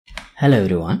Hello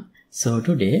everyone. So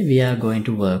today we are going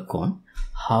to work on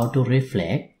how to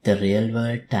reflect the real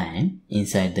world time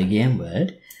inside the game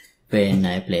world when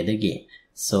I play the game.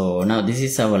 So now this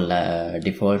is our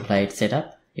default light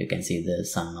setup. You can see the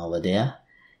sun over there.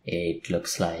 It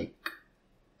looks like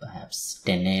perhaps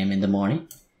 10 AM in the morning.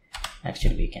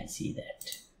 Actually we can see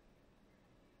that.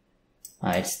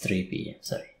 It's 3 PM,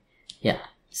 sorry. Yeah.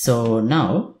 So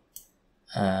now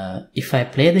if I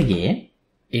play the game,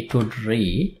 it would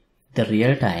read the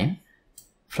real time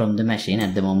from the machine.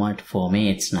 At the moment for me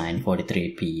it's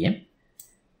 9:43 PM.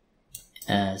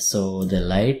 So the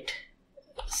light,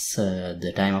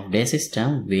 the time of day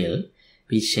system will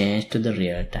be changed to the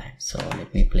real time. So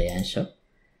let me play and show.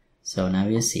 So now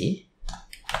you see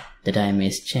the time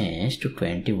is changed to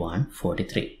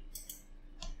 21:43,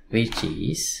 which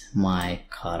is my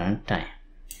current time.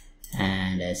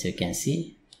 And as you can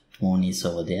see, moon is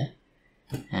over there,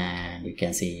 and you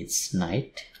can see it's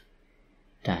night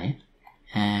time,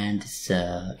 and this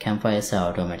campfires are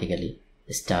automatically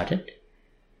started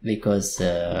because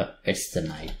it's the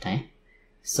night time.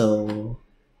 So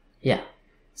yeah,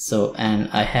 so and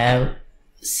I have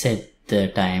set the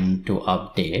time to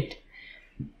update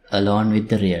along with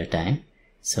the real time.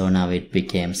 So now it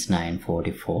becomes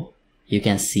 9:44. You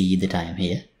can see the time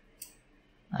here.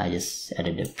 I just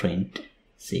added a print,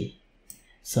 see.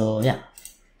 So yeah,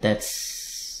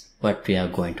 that's what we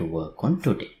are going to work on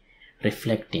today,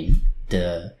 reflecting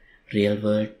the real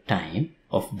world time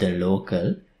of the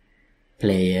local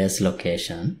player's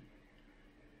location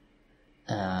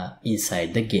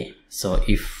inside the game. So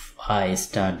if I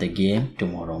start the game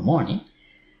tomorrow morning,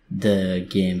 the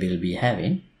game will be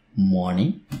having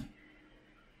morning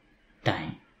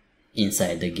time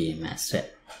inside the game as well.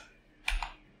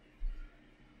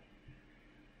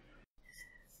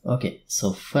 Okay,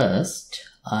 so first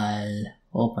I'll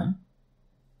open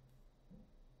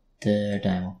the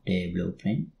time of day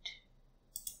blueprint,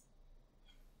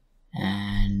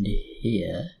 and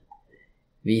here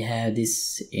we have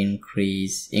this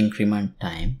increment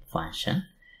time function.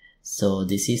 So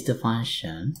this is the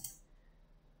function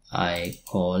I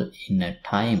call in a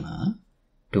timer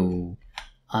to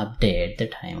update the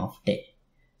time of day.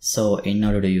 So in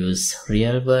order to use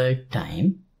real world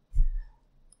time,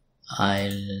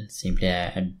 I'll simply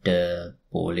add the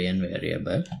Boolean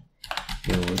variable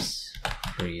use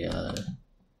real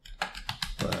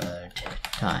world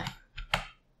time,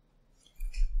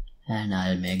 and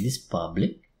I'll make this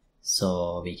public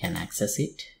so we can access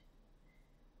it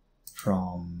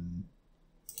from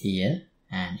here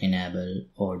and enable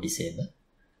or disable.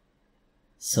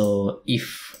 So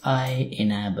if I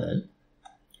enable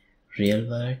real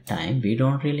world time, we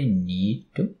don't really need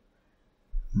to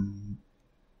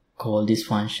call this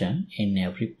function in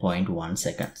every 0.1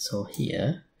 second. So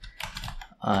here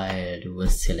I'll do a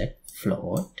select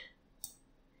float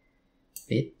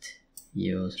with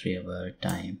use real world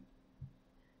time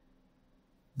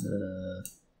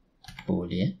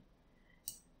Boolean,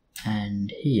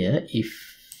 and here if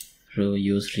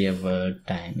use real world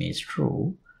time is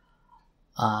true,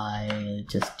 I'll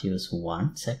just use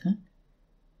 1 second.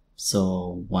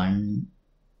 So 1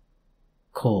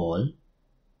 call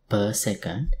per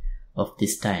second of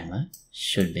this timer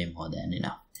should be more than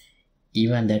enough.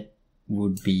 Even that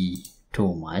would be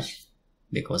too much,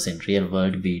 because in real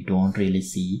world we don't really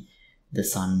see the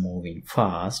sun moving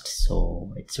fast,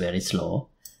 so it's very slow.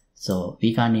 So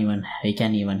we can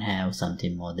even have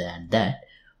something more than that.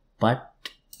 But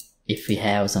if we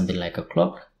have something like a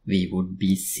clock, we would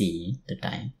be seeing the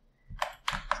time.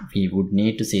 We would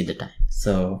need to see the time.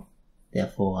 So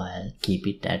therefore I'll keep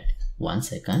it at 1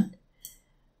 second.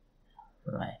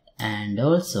 Right. And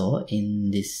also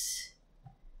in this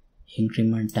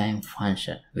increment time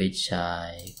function, which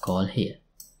I call here.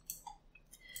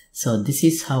 So this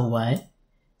is how I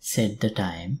set the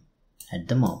time at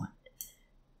the moment.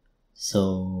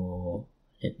 So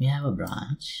let me have a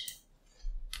branch.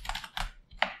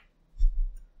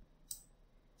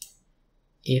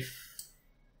 If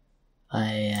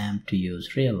I am to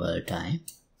use real world time,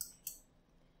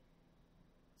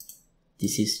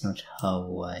 this is not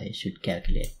how I should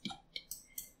calculate it.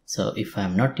 So if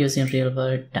I'm not using real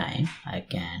world time, I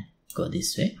can go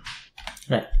this way.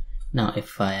 Right. Now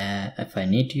if I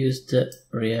need to use the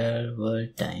real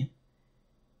world time,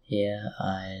 here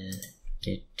I'll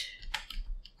get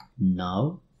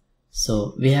now.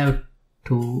 So we have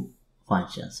two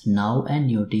functions, now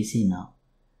and UTC now.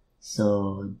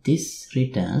 So this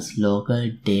returns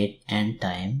local date and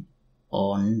time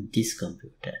on this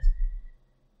computer.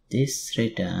 This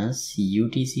returns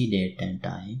UTC date and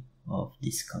time of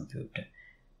this computer.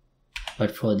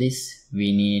 But for this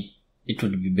it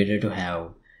would be better to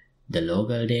have the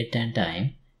local date and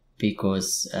time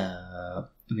because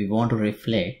we want to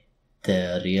reflect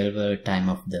the real world time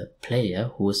of the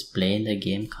player who's playing the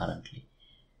game currently.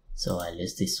 So I'll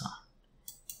use this one.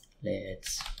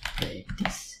 Let's break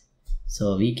this.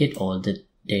 So we get all the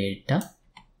data,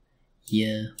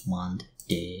 year, month,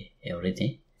 day,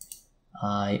 everything.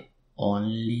 I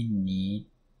only need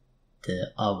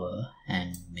the hour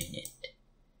and minute.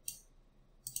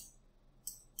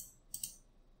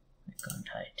 I can't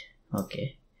hide.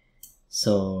 Okay,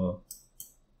 so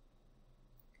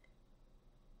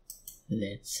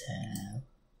let's have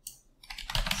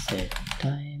set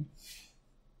time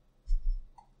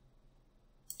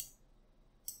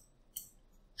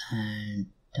and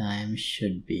time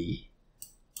should be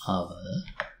hour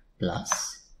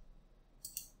plus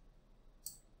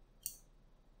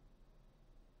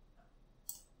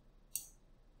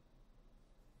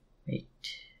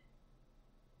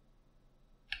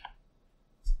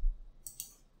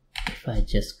if I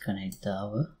just connect the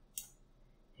hour,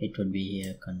 it would be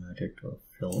here converted to a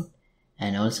float,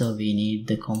 and also we need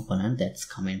the component that's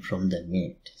coming from the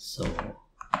minute. So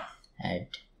add.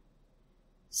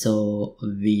 So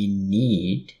we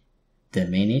need the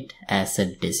minute as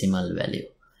a decimal value.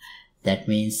 That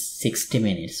means 60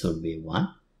 minutes would be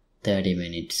 1, 30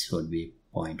 minutes would be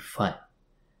 0.5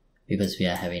 because we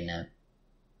are having a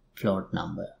float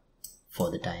number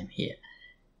for the time here.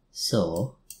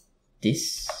 So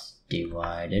this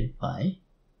divided by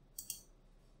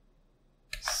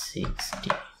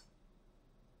 60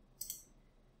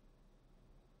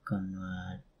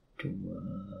 convert to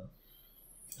a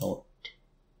float.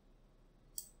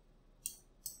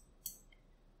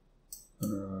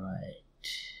 Right,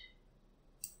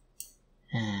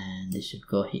 and this should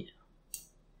go here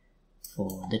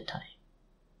for the time.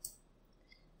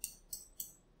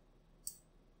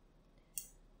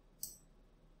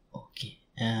 Okay,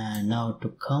 now to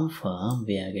confirm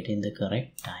we are getting the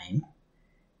correct time,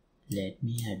 let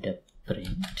me add a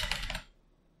print.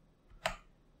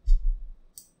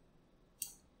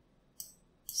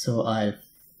 So I'll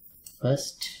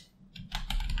first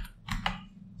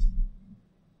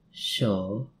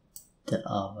show the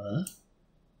hour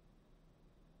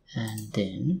and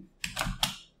then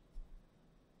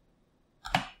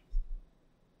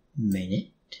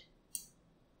minute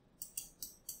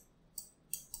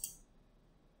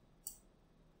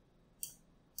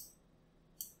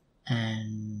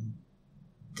and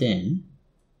then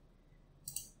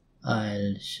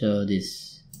I'll show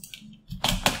this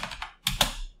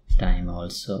time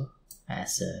also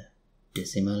as a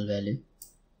decimal value.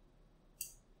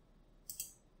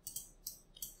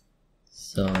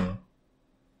 So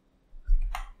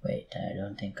wait, I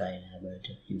don't think I enabled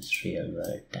to use real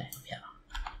world time. Yeah.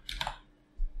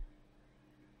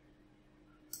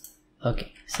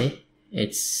 Okay, see,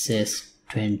 it says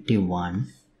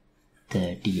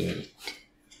 21:38.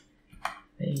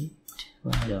 Wait,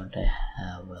 why don't I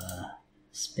have a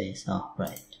space? Oh,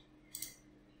 right.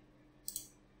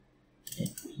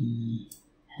 Let me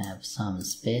have some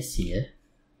space here.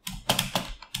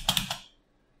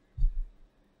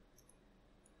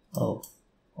 Oh,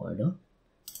 hold on.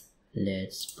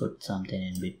 Let's put something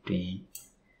in between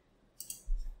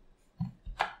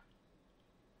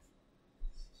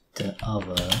the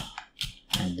hour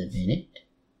and the minute.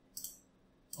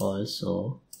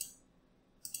 Also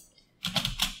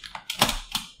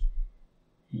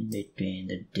in between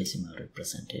the decimal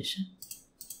representation.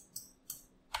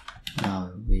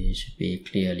 Now we should be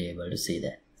clearly able to see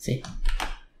that. See,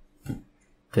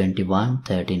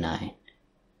 21:39.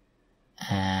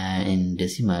 And in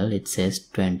decimal it says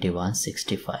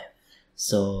 21:65.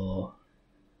 So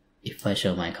if I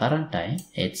show my current time,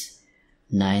 it's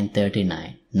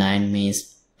 9:39. 9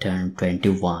 means turn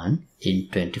 21 in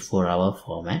 24-hour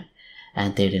format,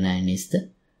 and 39 is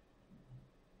the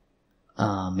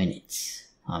minutes,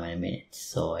 how many minutes.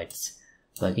 So it's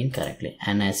working correctly,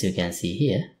 and as you can see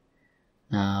here,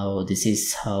 now this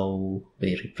is how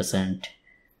we represent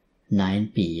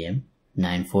 9 p.m.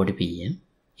 9:40 p.m.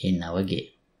 in our game.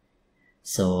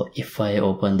 So if I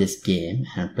open this game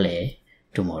and play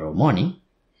tomorrow morning,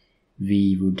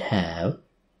 we would have,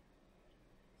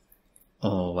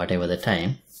 or whatever the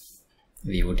time,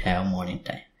 we would have morning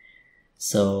time.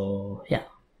 So yeah,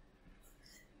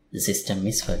 the system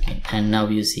is working, and now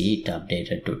you see it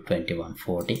updated to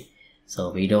 21:40.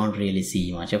 So we don't really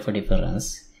see much of a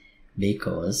difference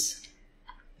because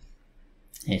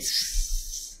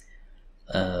it's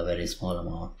a very small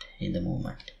amount in the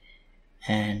moment.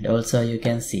 And also you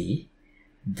can see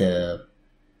the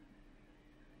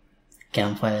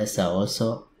campfires are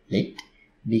also lit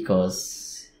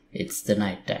because it's the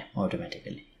night time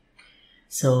automatically.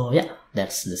 So yeah,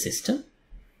 that's the system.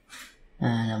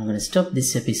 And I'm going to stop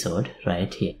this episode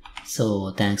right here.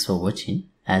 So thanks for watching.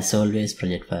 As always,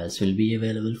 project files will be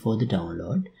available for the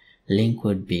download. Link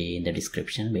would be in the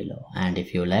description below. And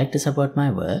if you like to support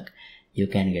my work, you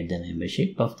can get the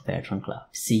membership of the Patreon Club.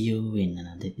 See you in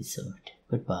another episode.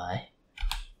 Goodbye.